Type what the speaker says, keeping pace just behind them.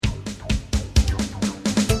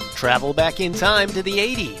Travel back in time to the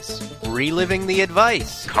 80s, reliving the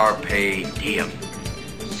advice, Carpe diem.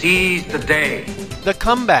 Seize the day. the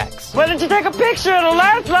comebacks, Why don't you take a picture? It'll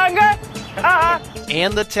last longer.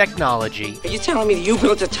 and the technology. Are you telling me that you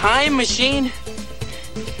built a time machine?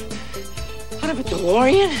 Out of a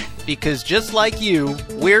DeLorean? Because just like you,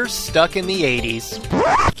 we're stuck in the 80s.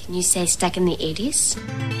 Can you say stuck in the 80s?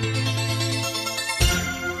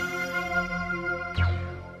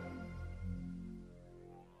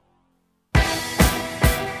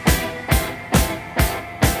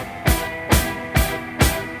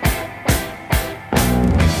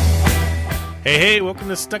 Hey, welcome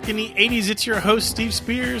to Stuck in the 80s. It's your host, Steve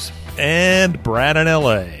Spears. And Brad in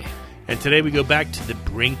L.A. And today we go back to the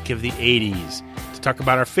brink of the 80s to talk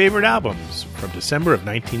about our favorite albums from December of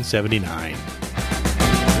 1979.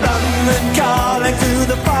 London calling to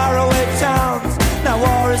the faraway towns. Now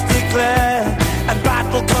war is declared and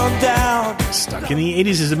battle come down. Stuck in the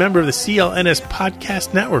 80s is a member of the CLNS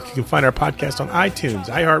Podcast Network. You can find our podcast on iTunes,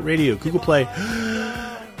 iHeartRadio, Google Play,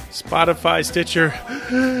 Spotify, Stitcher,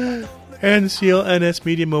 and CLNS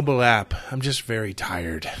Media mobile app. I'm just very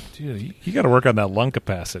tired. Dude, you got to work on that lung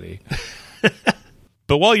capacity.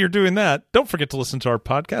 But while you're doing that, don't forget to listen to our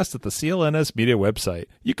podcast at the CLNS Media website.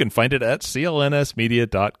 You can find it at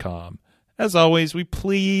clnsmedia.com. As always, we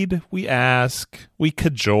plead, we ask, we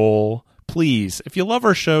cajole. Please, if you love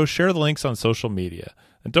our show, share the links on social media.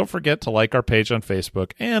 And don't forget to like our page on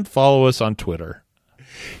Facebook and follow us on Twitter.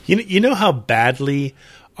 You know how badly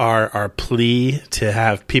our plea to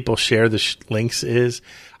have people share the links is?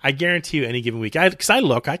 I guarantee you any given week, because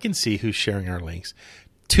I can see who's sharing our links.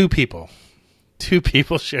 Two people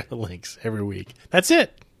share the links every week. That's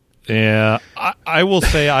it. Yeah, I will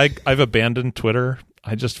say I've abandoned Twitter.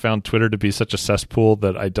 I just found Twitter to be such a cesspool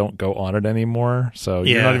that I don't go on it anymore. So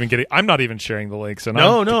you're not even getting. I'm not even sharing the links. And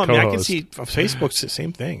no. I mean, I can see Facebook's the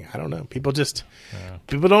same thing. I don't know. People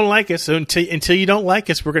don't like us. So until you don't like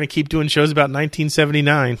us, we're going to keep doing shows about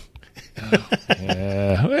 1979.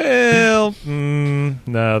 Yeah. Well,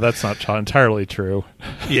 no, that's not entirely true.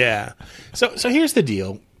 Yeah. So here's the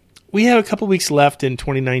deal. We have a couple weeks left in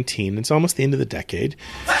 2019. It's almost the end of the decade.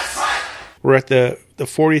 That's right. We're at the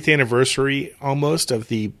 40th anniversary almost of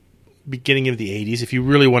the beginning of the 80s. If you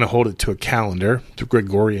really want to hold it to a calendar, the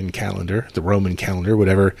Gregorian calendar, the Roman calendar,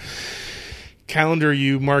 whatever calendar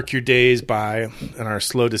you mark your days by in our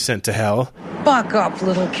slow descent to hell. Buck up,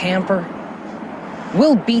 little camper.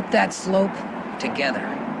 We'll beat that slope together.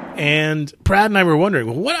 And Brad and I were wondering,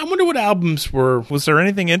 I wonder what albums were. Was there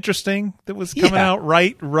anything interesting that was coming out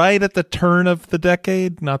right at the turn of the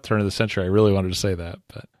decade? Not turn of the century. I really wanted to say that,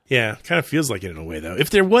 but yeah, kind of feels like it in a way though. If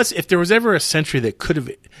there was ever a century that could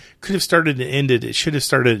have started and ended, it should have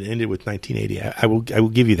started and ended with 1980. I will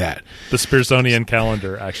give you that. The Spearsonian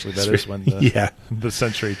calendar, actually, that is when the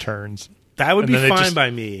century turns. That would be fine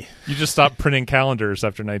by me. You just stopped printing calendars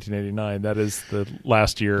after 1989. That is the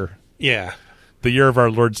last year. Yeah. The year of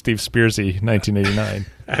our Lord Steve Spearsy, 1989.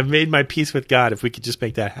 I've made my peace with God if we could just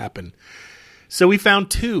make that happen. So we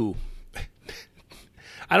found two.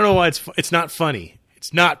 I don't know why it's not funny.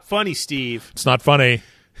 It's not funny, Steve. It's not funny.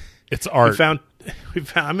 It's art. We found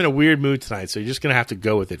I'm in a weird mood tonight, so you're just going to have to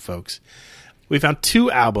go with it, folks. We found two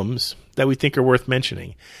albums that we think are worth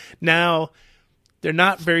mentioning. Now, they're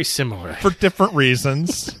not very similar. For different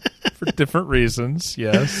reasons.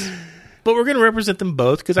 Yes. But we're going to represent them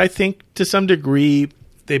both because I think to some degree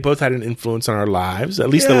they both had an influence on our lives, at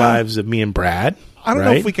least the lives of me and Brad. I don't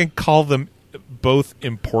know if we can call them both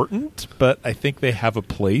important, but I think they have a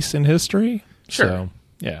place in history. Sure. So,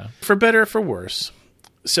 yeah. For better or for worse.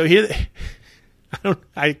 So here,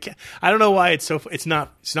 I don't know why it's not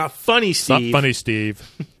funny, Steve. It's not funny,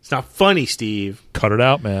 Steve. It's not funny, Steve. Cut it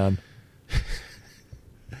out, man.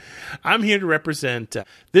 I'm here to represent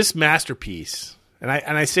this masterpiece. And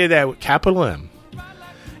I say that with capital M.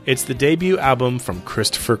 It's the debut album from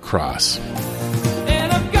Christopher Cross.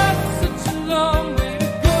 And I've got such a long way to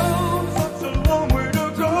go. Such a long way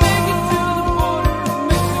to go. Make it to the border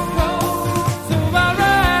of Mexico. So I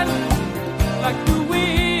ride like the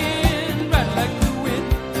wind. Ride like the wind.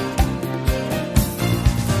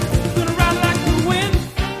 Gonna ride like the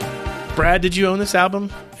wind. Brad, did you own this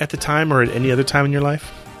album at the time or at any other time in your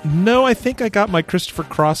life? No, I think I got my Christopher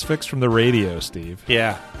Cross fix from the radio, Steve.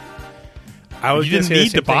 Yeah. You didn't need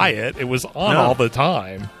to buy it. It was on all the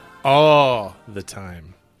time. All the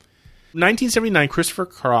time. 1979, Christopher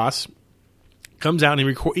Cross comes out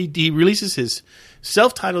and he releases his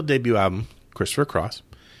self-titled debut album, Christopher Cross.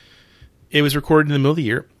 It was recorded in the middle of the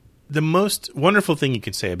year. The most wonderful thing you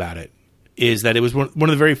can say about it is that it was one of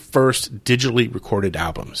the very first digitally recorded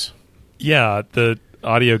albums. Yeah, the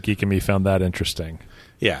audio geek in me found that interesting.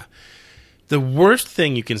 Yeah. The worst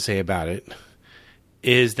thing you can say about it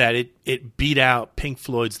is that it beat out Pink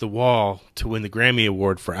Floyd's The Wall to win the Grammy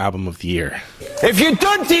Award for Album of the Year. If you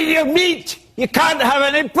don't eat your meat, you can't have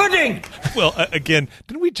any pudding. Well, again,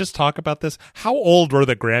 didn't we just talk about this? How old were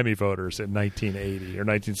the Grammy voters in 1980 or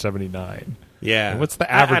 1979? Yeah. And what's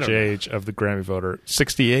the I average don't know. age of the Grammy voter?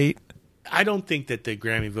 68? I don't think that the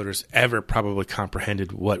Grammy voters ever probably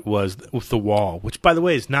comprehended what was with The Wall, which, by the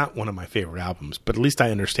way, is not one of my favorite albums, but at least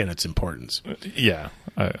I understand its importance. Yeah,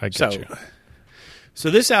 I get you. So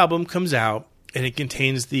this album comes out, and it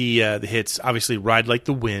contains the hits, obviously, Ride Like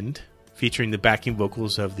the Wind, featuring the backing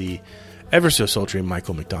vocals of the ever so sultry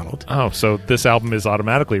Michael McDonald. Oh, so this album is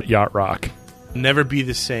automatically yacht rock. Never Be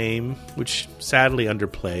the Same, which sadly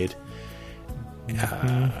underplayed.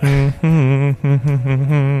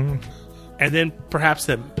 And then perhaps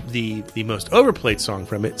the most overplayed song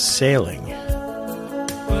from it, Sailing.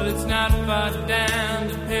 Well, it's not far down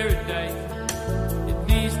to paradise. At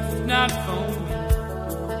least it's not foaming.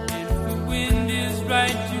 And if the wind is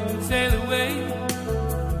right, you can sail away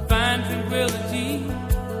and find tranquility.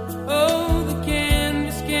 Oh, the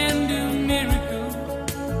canvas can do miracles.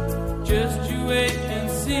 Just you wait and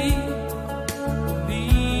see.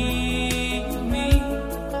 Believe me.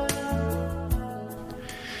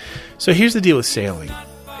 So here's the deal with Sailing.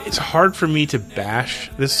 It's hard for me to bash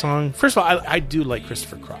this song. First of all, I do like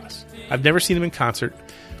Christopher Cross. I've never seen him in concert.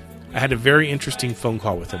 I had a very interesting phone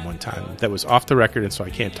call with him one time that was off the record, and so I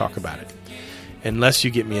can't talk about it. Unless you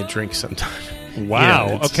get me a drink sometime. Wow.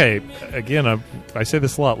 You know, Okay. Again, I say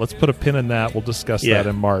this a lot. Let's put a pin in that. We'll discuss that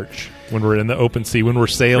in March when we're in the open sea, when we're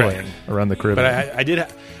sailing around the Caribbean. But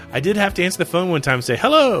I did have to answer the phone one time and say,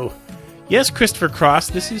 "Hello, yes, Christopher Cross.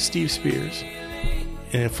 This is Steve Spears."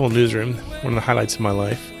 In a full newsroom, one of the highlights of my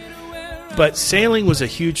life. But Sailing was a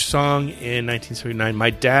huge song in 1979. My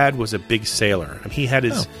dad was a big sailor. I mean, he had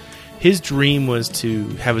his dream was to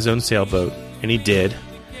have his own sailboat, and he did.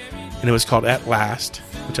 And it was called At Last,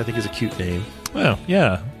 which I think is a cute name. Oh,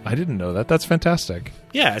 yeah. I didn't know that. That's fantastic.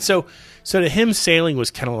 Yeah, so to him, Sailing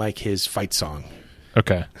was kind of like his fight song.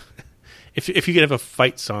 Okay. If you could have a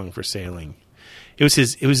fight song for Sailing, it was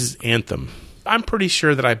his anthem. I'm pretty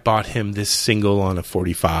sure that I bought him this single on a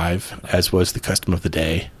 45, as was the custom of the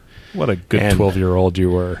day. What a good 12-year-old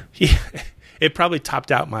you were. Yeah, it probably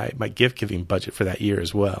topped out my gift-giving budget for that year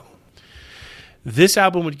as well. This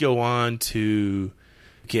album would go on to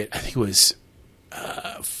get, I think it was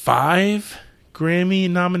 5 Grammy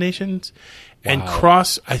nominations. Wow. And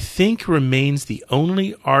Cross, I think, remains the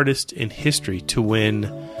only artist in history to win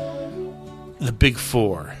the Big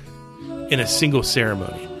Four in a single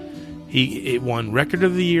ceremony. It won Record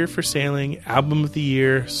of the Year for Sailing, Album of the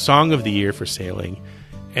Year, Song of the Year for Sailing,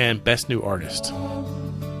 and Best New Artist.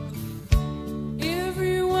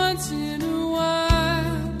 Every once in a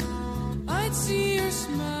while, I'd see her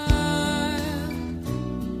smile.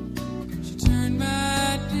 She turned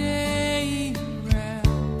my day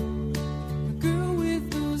around. A girl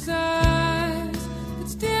with those eyes could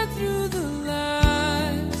stare through the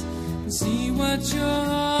lies and see what your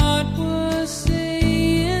heart was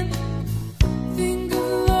saying. Think of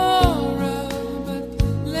Laura, but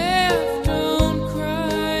laugh, don't cry.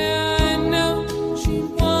 I know she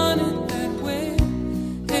wanted that way.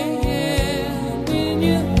 Hey, yeah. When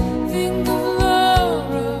you think of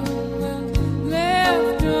Laura, well,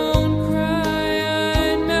 laugh, don't cry.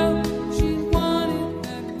 I know she wanted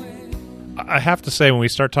that way. I have to say, when we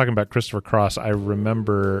start talking about Christopher Cross, I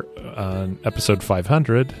remember on episode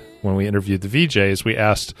 500, when we interviewed the VJs, we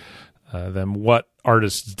asked them what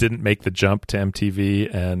artists didn't make the jump to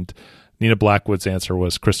MTV, and Nina Blackwood's answer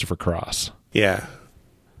was Christopher Cross. Yeah,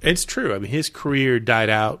 it's true. I mean, his career died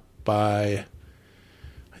out by,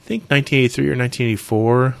 I think, 1983 or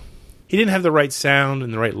 1984. He didn't have the right sound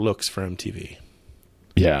and the right looks for MTV.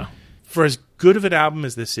 Yeah. For as good of an album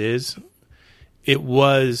as this is, it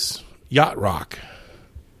was yacht rock.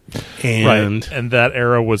 And right. And that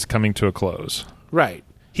era was coming to a close. Right.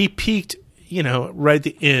 He peaked, right at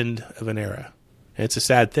the end of an era. And it's a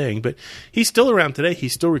sad thing, but he's still around today. He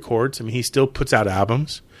still records. I mean, he still puts out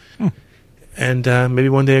albums. And maybe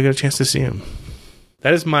one day I'll get a chance to see him.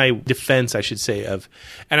 That is my defense, I should say, of...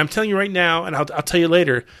 And I'm telling you right now, and I'll tell you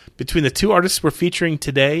later, between the two artists we're featuring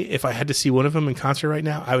today, if I had to see one of them in concert right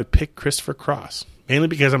now, I would pick Christopher Cross. Mainly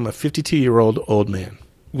because I'm a 52-year-old old man.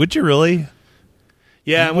 Would you really?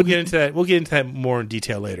 Yeah, and we'll get into that. We'll get into that more in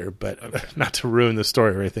detail later, but not to ruin the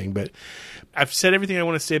story or anything. But I've said everything I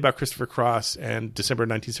want to say about Christopher Cross and December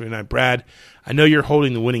 1979. Brad, I know you're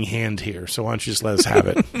holding the winning hand here, so why don't you just let us have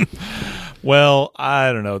it? Well,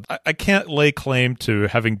 I don't know. I can't lay claim to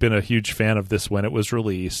having been a huge fan of this when it was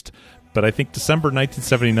released, but I think December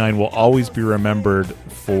 1979 will always be remembered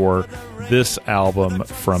for this album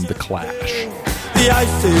from The Clash. The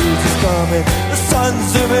ice is coming, the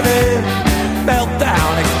sun's zooming in.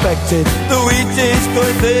 Meltdown expected, the wheat is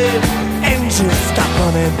going thin. Engines stop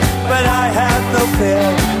running, but I have no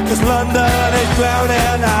fear, 'cause London is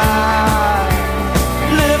drowning. I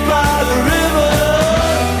live by the river,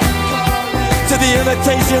 to the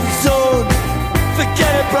imitation zone.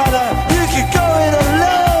 Forget it, brother, you can go it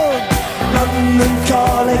alone. London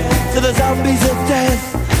calling to the zombies of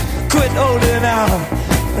death. Quit holding out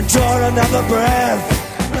and draw another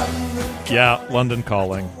breath. Yeah, London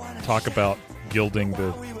Calling. Talk about gilding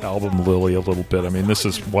the album lily a little bit. I mean, this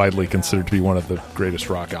is widely considered to be one of the greatest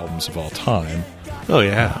rock albums of all time. Oh,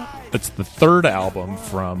 yeah. It's the third album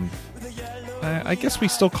from, I guess we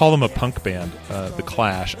still call them a punk band, The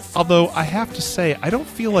Clash. Although, I have to say, I don't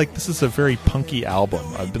feel like this is a very punky album.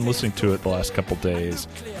 I've been listening to it the last couple days.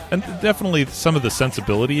 And definitely some of the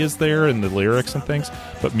sensibility is there in the lyrics and things.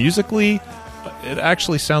 But musically, it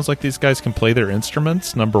actually sounds like these guys can play their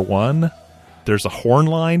instruments, number one. There's a horn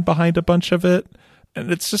line behind a bunch of it.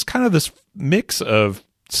 And it's just kind of this mix of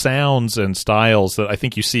sounds and styles that I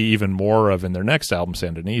think you see even more of in their next album,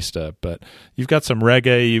 Sandinista. But you've got some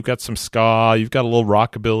reggae, you've got some ska, you've got a little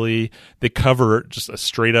rockabilly. They cover just a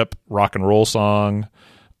straight up rock and roll song.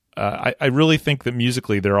 I really think that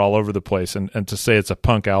musically they're all over the place. And to say it's a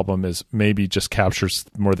punk album is maybe just captures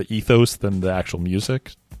more the ethos than the actual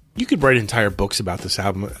music. You could write entire books about this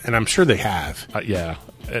album, and I'm sure they have. Yeah.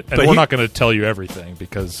 And we're not going to tell you everything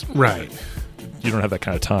because right. You don't have that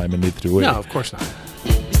kind of time, and neither do we. No, of course not.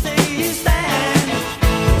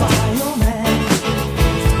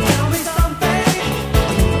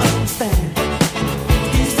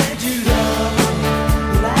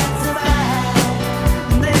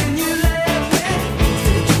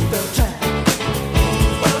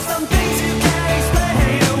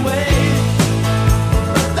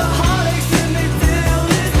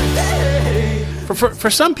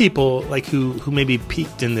 For some people, like who maybe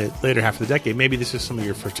peaked in the later half of the decade, maybe this is some of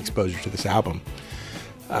your first exposure to this album.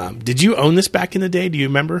 Did you own this back in the day? Do you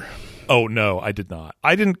remember? Oh, no, I did not.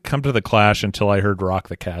 I didn't come to The Clash until I heard Rock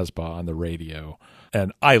the Casbah on the radio.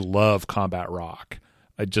 And I love combat rock.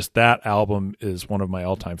 That album is one of my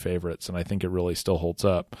all-time favorites, and I think it really still holds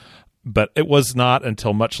up. But it was not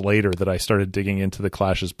until much later that I started digging into The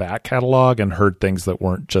Clash's back catalog and heard things that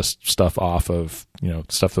weren't just stuff off of,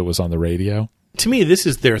 stuff that was on the radio. To me, this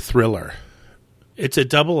is their Thriller. It's a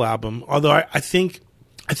double album, although I think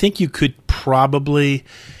you could probably...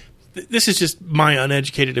 This is just my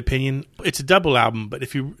uneducated opinion. It's a double album, but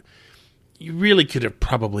if you really could have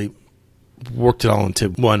probably worked it all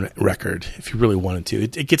into one record if you really wanted to.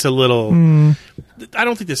 It gets a little... I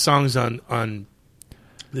don't think the songs on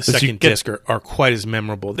the second disc are quite as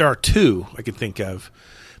memorable. There are two I could think of.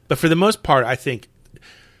 But for the most part, I think...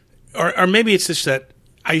 Or maybe it's just that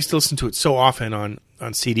I used to listen to it so often on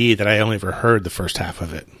CD that I only ever heard the first half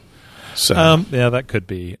of it. So yeah, that could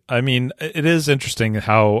be. I mean, it is interesting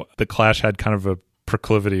how The Clash had kind of a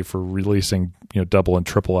proclivity for releasing, double and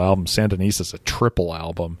triple albums. Sandinista is a triple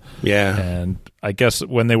album. Yeah. And I guess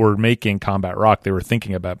when they were making Combat Rock, they were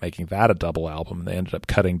thinking about making that a double album. They ended up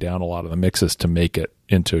cutting down a lot of the mixes to make it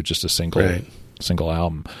into just a single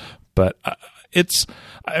album. But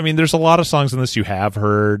there's a lot of songs in this you have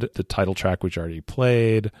heard. The title track, which I already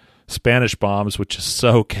played. Spanish Bombs, which is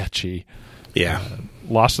so catchy. Yeah.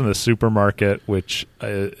 Lost in the Supermarket, which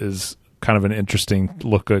is kind of an interesting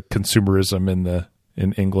look at consumerism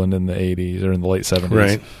in England in the 80s or in the late 70s.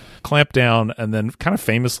 Right. Clamp Down, and then kind of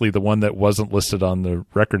famously the one that wasn't listed on the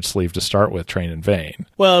record sleeve to start with, Train in Vain.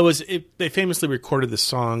 Well, they famously recorded the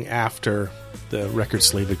song after the record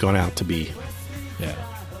sleeve had gone out to be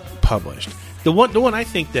published. The one I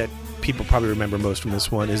think that people probably remember most from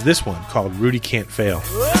this one is this one called Rudy Can't Fail.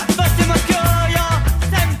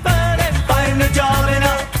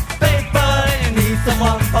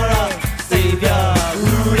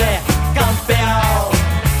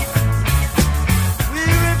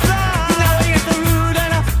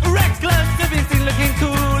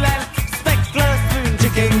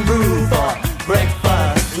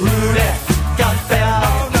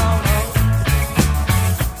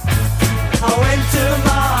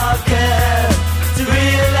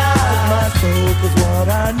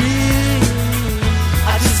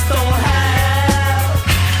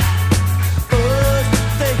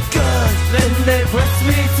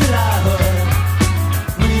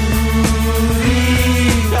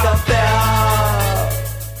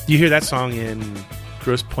 You hear that song in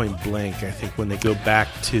Grosse Pointe Blank, I think, when they go back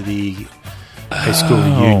to the high school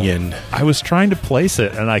reunion. I was trying to place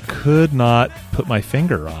it, and I could not put my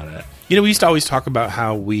finger on it. You know, we used to always talk about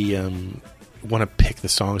how we want to pick the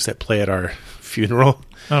songs that play at our funeral.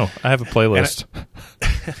 Oh, I have a playlist.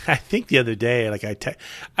 I think the other day, like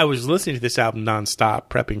I was listening to this album nonstop,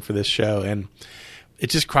 prepping for this show, and it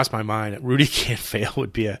just crossed my mind that Rudy Can't Fail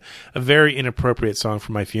would be a very inappropriate song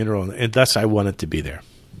for my funeral, and thus I want it to be there.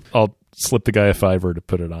 I'll slip the guy a $5 to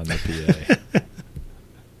put it on the PA.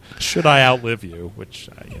 Should I outlive you? Which,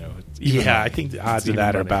 I think the odds of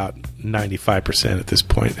that are about 95% at this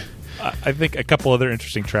point. I think a couple other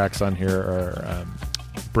interesting tracks on here are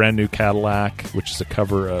Brand New Cadillac, which is a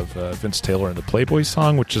cover of Vince Taylor and the Playboy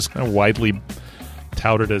song, which is kind of widely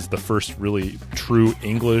touted as the first really true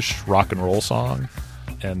English rock and roll song.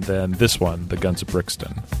 And then this one, The Guns of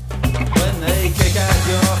Brixton. When they kick at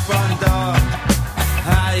your front door,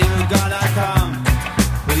 how you gonna come?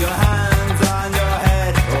 With your hands on your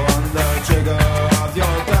head or on the trigger of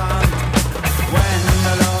your gun? When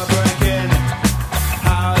the law break in,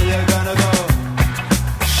 how you gonna go?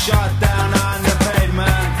 Shot down on the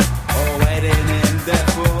pavement or waiting in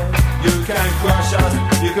death row? You can crush us,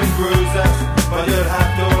 you can bruise us, but you'll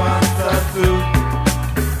have to answer to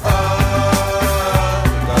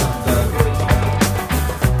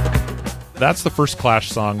That's the first Clash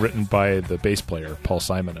song written by the bass player, Paul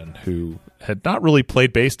Simonon, who had not really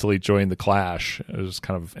played bass till he joined the Clash. It was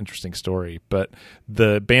kind of an interesting story. But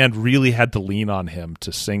the band really had to lean on him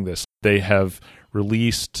to sing this. They have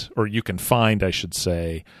released, or you can find, I should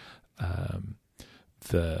say,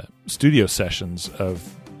 the studio sessions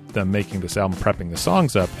of them making this album, prepping the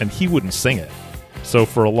songs up, and he wouldn't sing it. So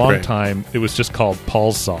for a long time, it was just called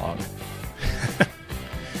Paul's Song.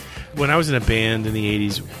 When I was in a band in the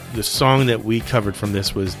 80s, the song that we covered from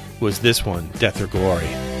this was this one, Death or Glory.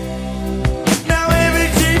 Now every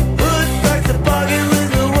cheap hood strikes a bargain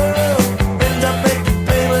with the world. Ends up making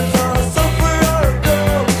payments on a sofa or a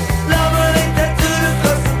girl. Love ain't that to the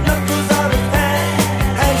cause the knuckles out his hand.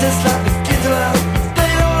 Hands just like his kids around.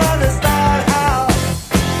 They don't understand how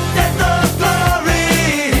death or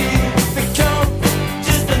glory become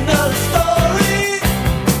just another story.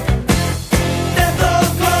 Death or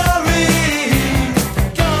glory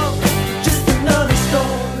become just another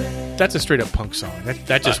story. That's a straight up punk song.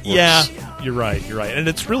 That just works. Yeah, you're right. And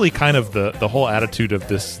it's really kind of the whole attitude of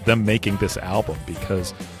them making this album,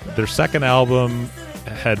 because their second album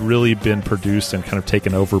had really been produced and kind of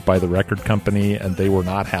taken over by the record company, and they were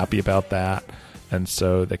not happy about that. And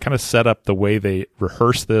so they kind of set up the way they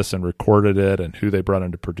rehearsed this and recorded it and who they brought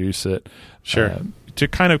in to produce it. Sure. To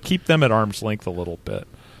kind of keep them at arm's length a little bit.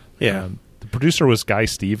 Yeah. The producer was Guy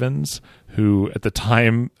Stevens, who at the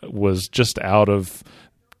time was just out of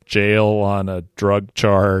jail on a drug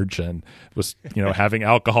charge and was, having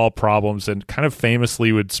alcohol problems, and kind of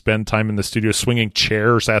famously would spend time in the studio swinging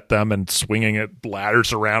chairs at them and swinging at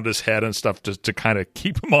ladders around his head and stuff to kind of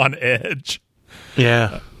keep him on edge.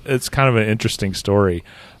 Yeah. It's kind of an interesting story.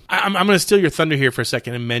 I'm going to steal your thunder here for a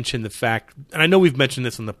second and mention the fact, and I know we've mentioned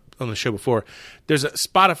this on the show before.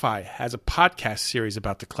 Spotify has a podcast series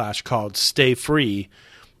about the Clash called "Stay Free,"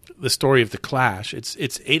 the story of the Clash.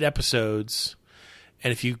 It's 8 episodes,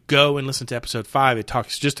 and if you go and listen to episode 5, it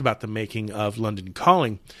talks just about the making of London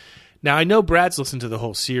Calling. Now, I know Brad's listened to the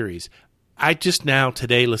whole series. I just now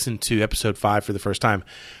today listened to episode 5 for the first time,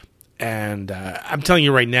 and I'm telling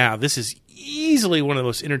you right now, this is easily one of the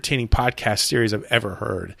most entertaining podcast series I've ever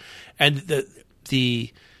heard. And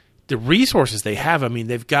the resources they have, I mean,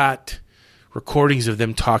 they've got recordings of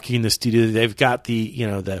them talking in the studio. They've got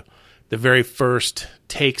the very first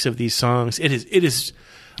takes of these songs. It is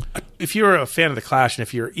if you're a fan of the Clash, and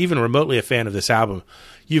if you're even remotely a fan of this album,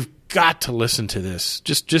 you've got to listen to this.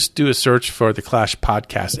 Just do a search for the Clash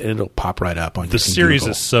podcast, and it'll pop right up on the series.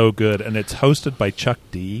 Is so good, and it's hosted by Chuck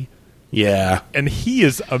D. Yeah, and he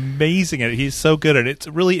is amazing at it. He's so good at it. It's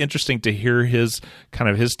really interesting to hear his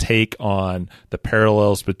take on the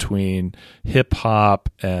parallels between hip hop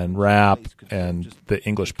and rap and the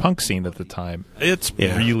English punk scene at the time. It's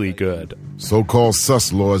really good. So-called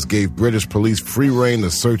sus laws gave British police free rein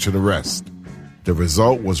to search and arrest. The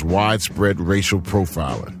result was widespread racial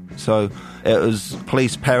profiling. So it was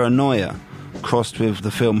police paranoia crossed with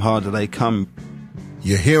the film Harder They Come.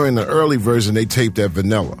 You're hearing the early version they taped at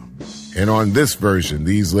Vanilla. And on this version,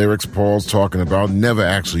 these lyrics Paul's talking about never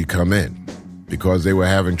actually come in because they were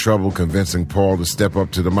having trouble convincing Paul to step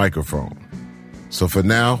up to the microphone. So for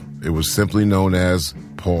now, it was simply known as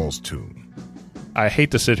Paul's tune. I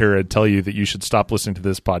hate to sit here and tell you that you should stop listening to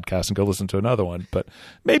this podcast and go listen to another one, but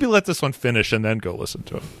maybe let this one finish and then go listen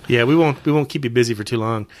to it. Yeah, we won't keep you busy for too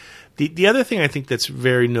long. The other thing I think that's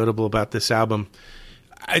very notable about this album,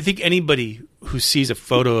 I think anybody who sees a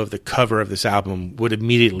photo of the cover of this album would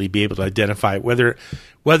immediately be able to identify whether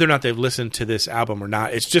or not they've listened to this album or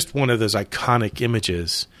not. It's just one of those iconic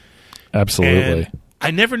images. Absolutely. And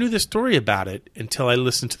I never knew the story about it until I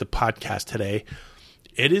listened to the podcast today.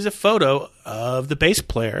 It is a photo of the bass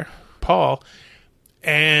player, Paul,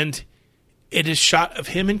 and it is shot of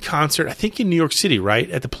him in concert, I think in New York City, right?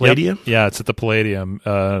 At the Palladium? Yep. Yeah, it's at the Palladium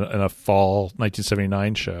in a fall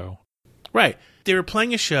 1979 show. Right. They were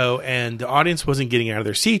playing a show, and the audience wasn't getting out of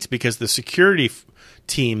their seats because the security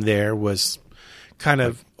team there was kind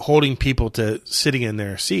of holding people to sitting in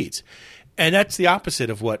their seats. And that's the opposite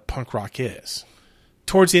of what punk rock is.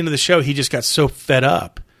 Towards the end of the show, he just got so fed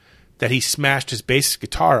up that he smashed his bass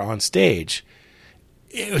guitar on stage.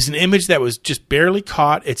 It was an image that was just barely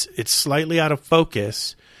caught. It's slightly out of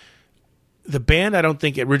focus. The band, I don't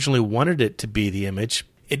think originally wanted it to be the image.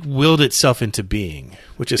 It willed itself into being,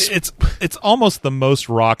 which is it's almost the most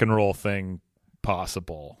rock and roll thing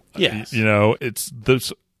possible. Yes. You know, it's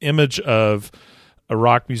this image of a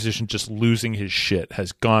rock musician just losing his shit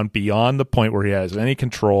has gone beyond the point where he has any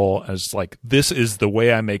control, as like, this is the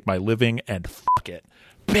way I make my living and fuck it.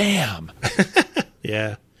 Bam.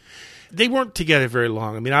 Yeah. They weren't together very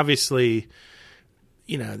long. I mean, obviously,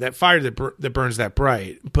 you know, that fire that burns that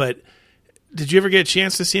bright, but did you ever get a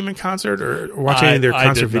chance to see him in concert or watch any of their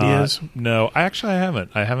concert videos? No, I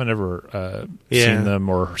haven't. I haven't ever seen them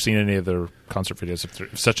or seen any of their concert videos.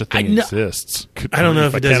 If such a thing exists, I don't know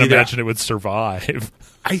if it does I can't either. imagine it would survive.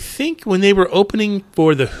 I think when they were opening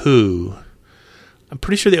for The Who, I'm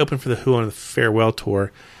pretty sure they opened for The Who on the farewell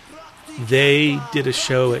tour. They did a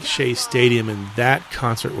show at Shea Stadium, and that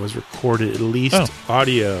concert was recorded, at least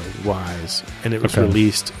audio-wise, and it was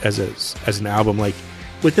released as an album, like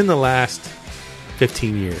within the last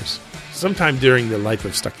 15 years, sometime during the life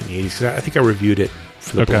of Stuck in the 80s. 'Cause I think I reviewed it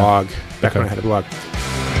for the blog back when I had a blog.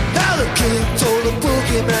 Now the king told the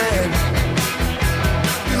boogeyman,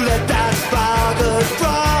 you let that father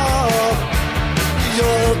drop.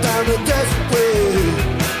 You're down the death way,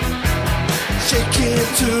 shaking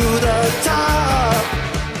to the top.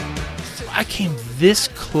 I came this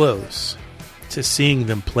close to seeing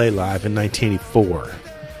them play live in 1984.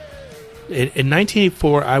 In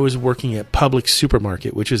 1984, I was working at Publix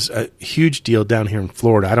Supermarket, which is a huge deal down here in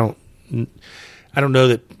Florida. I don't know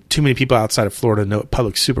that too many people outside of Florida know what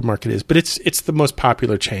Publix Supermarket is, but it's the most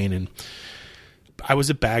popular chain. And I was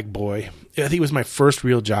a bag boy. I think it was my first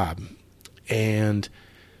real job, and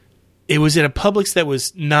it was at a Publix that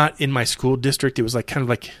was not in my school district. It was like kind of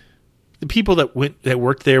like the people that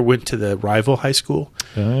worked there went to the rival high school.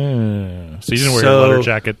 So you didn't wear your letter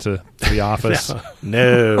jacket to the office?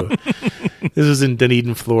 No. This was in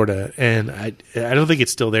Dunedin, Florida, and I don't think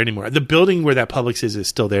it's still there anymore. The building where that Publix is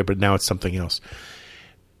still there, but now it's something else.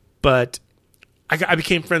 But I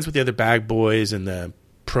became friends with the other bag boys and the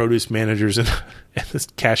produce managers and the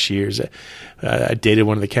cashiers. I dated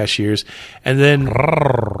one of the cashiers, and then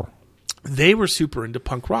they were super into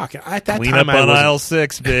punk rock. At that Clean time, up on aisle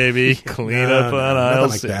 6, baby. Clean up on aisle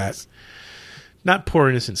 6. Like that. Not poor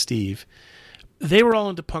innocent Steve. They were all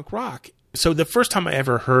into punk rock. So the first time I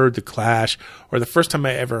ever heard The Clash, or the first time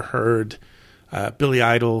I ever heard Billy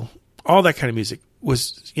Idol, all that kind of music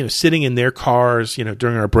was, sitting in their cars,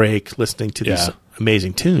 during our break, listening to these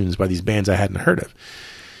amazing tunes by these bands I hadn't heard of.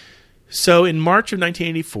 So in March of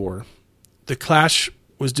 1984, The Clash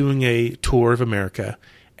was doing a tour of America,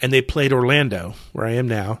 and they played Orlando, where I am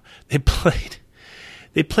now. They played.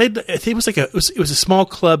 I think it was it was a small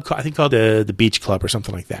club, I think called the Beach Club or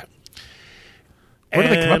something like that. Where do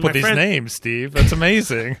they come up with these names, Steve? That's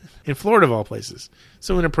amazing. In Florida, of all places.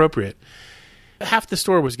 So inappropriate. Half the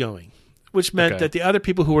store was going, which meant that the other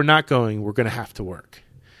people who were not going were going to have to work.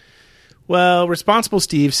 Well, responsible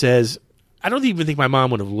Steve says, I don't even think my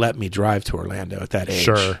mom would have let me drive to Orlando at that age.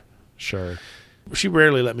 Sure. She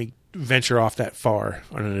rarely let me venture off that far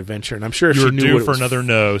on an adventure, and I'm sure if you she were knew due what for another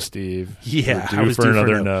no, Steve. Yeah, I was due for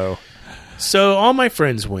another no. So all my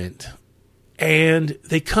friends went, and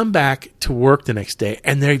they come back to work the next day,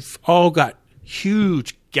 and they've all got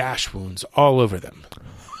huge gash wounds all over them.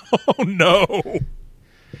 Oh no! And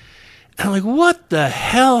I'm like, what the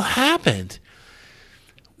hell happened?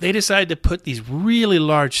 They decided to put these really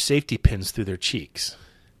large safety pins through their cheeks.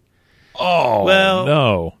 Oh, well,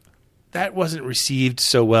 no. That wasn't received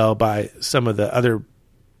so well by some of the other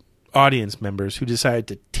audience members who decided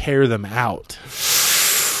to tear them out.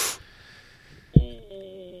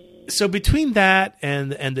 So between that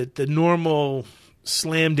and the normal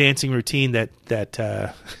slam dancing routine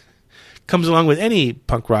that comes along with any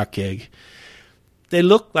punk rock gig, they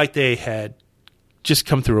looked like they had just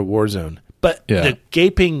come through a war zone. But the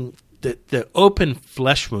gaping, the open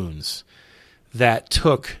flesh wounds that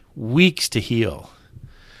took weeks to heal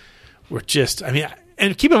were just, I mean,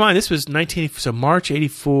 and keep in mind, this was March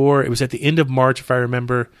 84. It was at the end of March, if I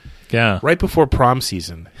remember. Yeah. Right before prom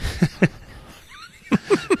season.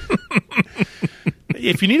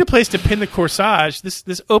 If you need a place to pin the corsage,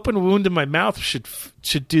 this open wound in my mouth should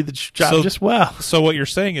do the job just well. So what you're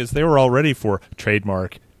saying is they were all ready for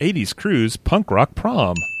trademark 80s cruise punk rock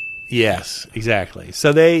prom. Yes, exactly.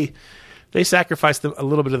 So they sacrificed a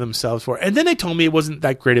little bit of themselves for it. And then they told me it wasn't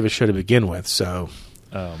that great of a show to begin with. So,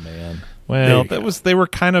 oh man. Well,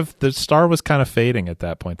 the star was kind of fading at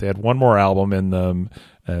that point. They had one more album in them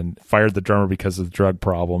and fired the drummer because of drug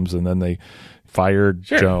problems, and then they fired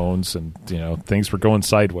Jones, and things were going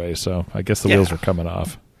sideways. So I guess the wheels were coming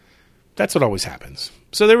off. That's what always happens.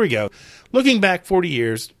 So there we go. Looking back 40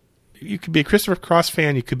 years, you could be a Christopher Cross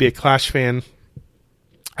fan, you could be a Clash fan.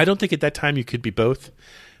 I don't think at that time you could be both,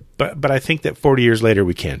 but I think that 40 years later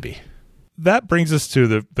we can be. That brings us to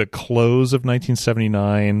the close of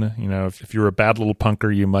 1979. If you were a bad little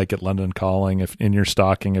punker, you might get London Calling in your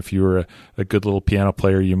stocking. If you were a good little piano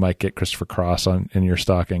player, you might get Christopher Cross in your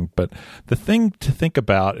stocking. But the thing to think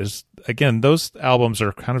about is, again, those albums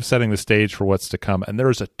are kind of setting the stage for what's to come. And there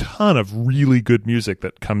is a ton of really good music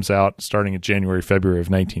that comes out starting in January, February of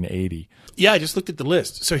 1980. Yeah, I just looked at the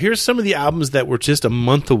list. So here's some of the albums that were just a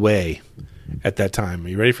month away at that time. Are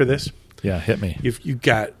you ready for this? Yeah, hit me. You've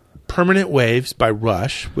got Permanent Waves by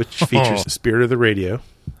Rush, which features The Spirit of the Radio.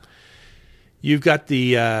 You've got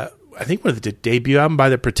the, I think one of the debut album by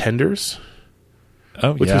The Pretenders.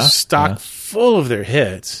 Which was stock full of their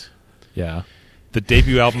hits. Yeah. The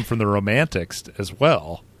debut album from the Romantics as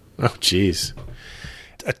well. Oh, jeez.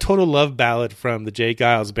 A total love ballad from the Jay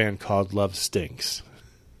Giles band called Love Stinks.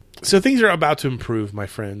 So things are about to improve, my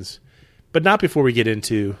friends. But not before we get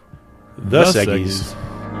into The Seggies.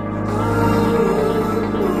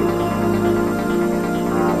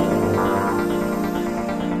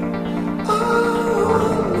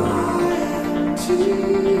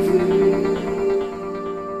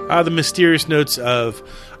 The mysterious notes of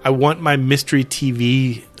I Want My Mystery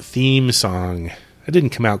TV theme song. That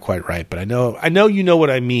didn't come out quite right, but I know you know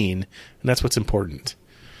what I mean, and that's what's important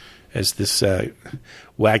as this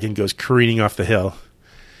wagon goes careening off the hill.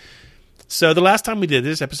 So the last time we did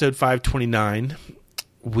this, episode 529,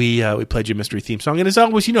 we played you a mystery theme song, and as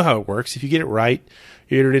always, you know how it works. If you get it right,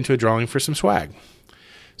 you enter it into a drawing for some swag.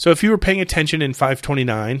 So if you were paying attention in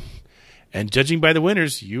 529, and judging by the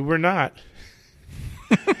winners, you were not.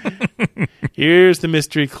 Here's the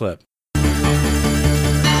mystery clip.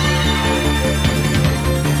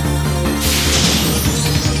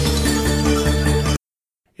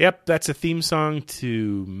 Yep, that's a theme song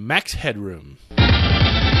to Max Headroom.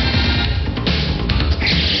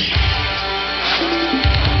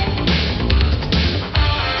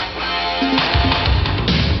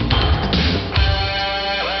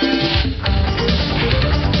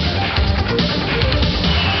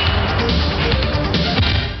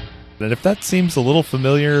 And if that seems a little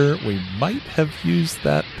familiar, we might have used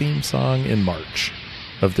that theme song in March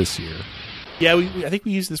of this year. Yeah, I think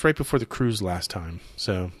we used this right before the cruise last time.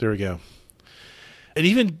 So there we go. And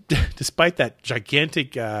even despite that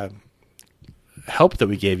gigantic help that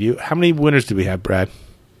we gave you, how many winners do we have, Brad?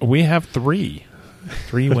 We have three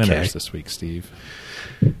winners this week, Steve.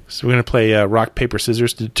 So we're going to play rock, paper,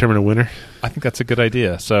 scissors to determine a winner? I think that's a good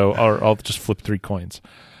idea. So I'll just flip 3 coins.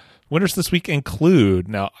 Winners this week include,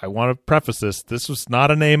 now I want to preface this was not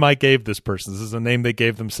a name I gave this person. This is a name they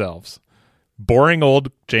gave themselves. Boring Old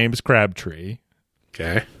James Crabtree.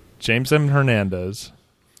 Okay. James M. Hernandez.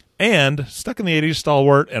 And stuck in the 80s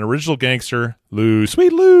stalwart and original gangster,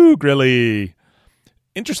 Sweet Lou Grilly.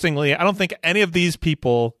 Interestingly, I don't think any of these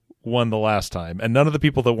people won the last time, and none of the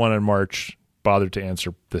people that won in March bothered to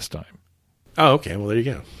answer this time. Oh, okay. Well, there you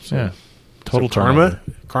go. So, yeah. Total karma.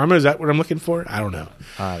 Karma, is that what I'm looking for? I don't know.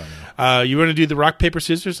 You want to do the rock, paper,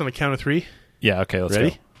 scissors on the count of 3? Yeah, okay, let's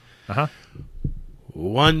Ready? go. Uh-huh.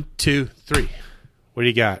 1, 2, 3. What do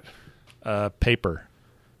you got? Paper.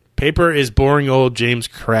 Paper is boring old James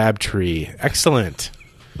Crabtree. Excellent.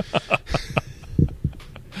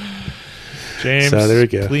 James, so there we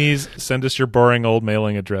go. Please send us your boring old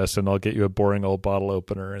mailing address, and I'll get you a boring old bottle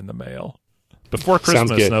opener in the mail. Before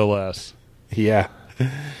Christmas, no less. Yeah. In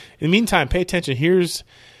the meantime, pay attention. Here's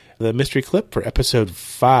the mystery clip for episode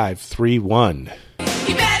 531.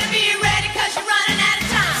 You better be ready because you're running out of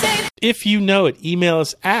time. If you know it, email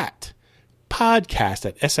us at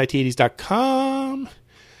podcast@sit80s.com.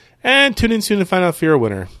 And tune in soon to find out if you're a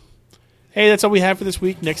winner. Hey, that's all we have for this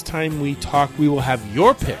week. Next time we talk, we will have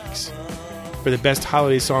your picks for the best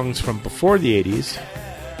holiday songs from before the 80s.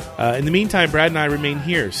 In the meantime, Brad and I remain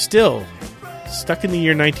here, still stuck in the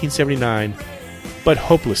year 1979, but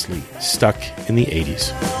hopelessly stuck in the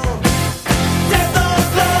 80s.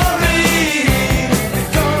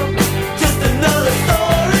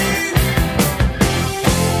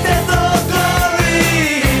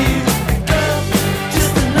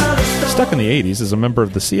 Stuck in the 80s is a member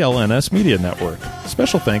of the CLNS Media Network.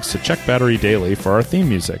 Special thanks to Check Battery Daily for our theme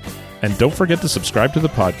music. And don't forget to subscribe to the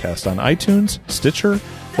podcast on iTunes, Stitcher,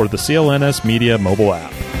 or the CLNS Media mobile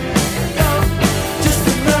app.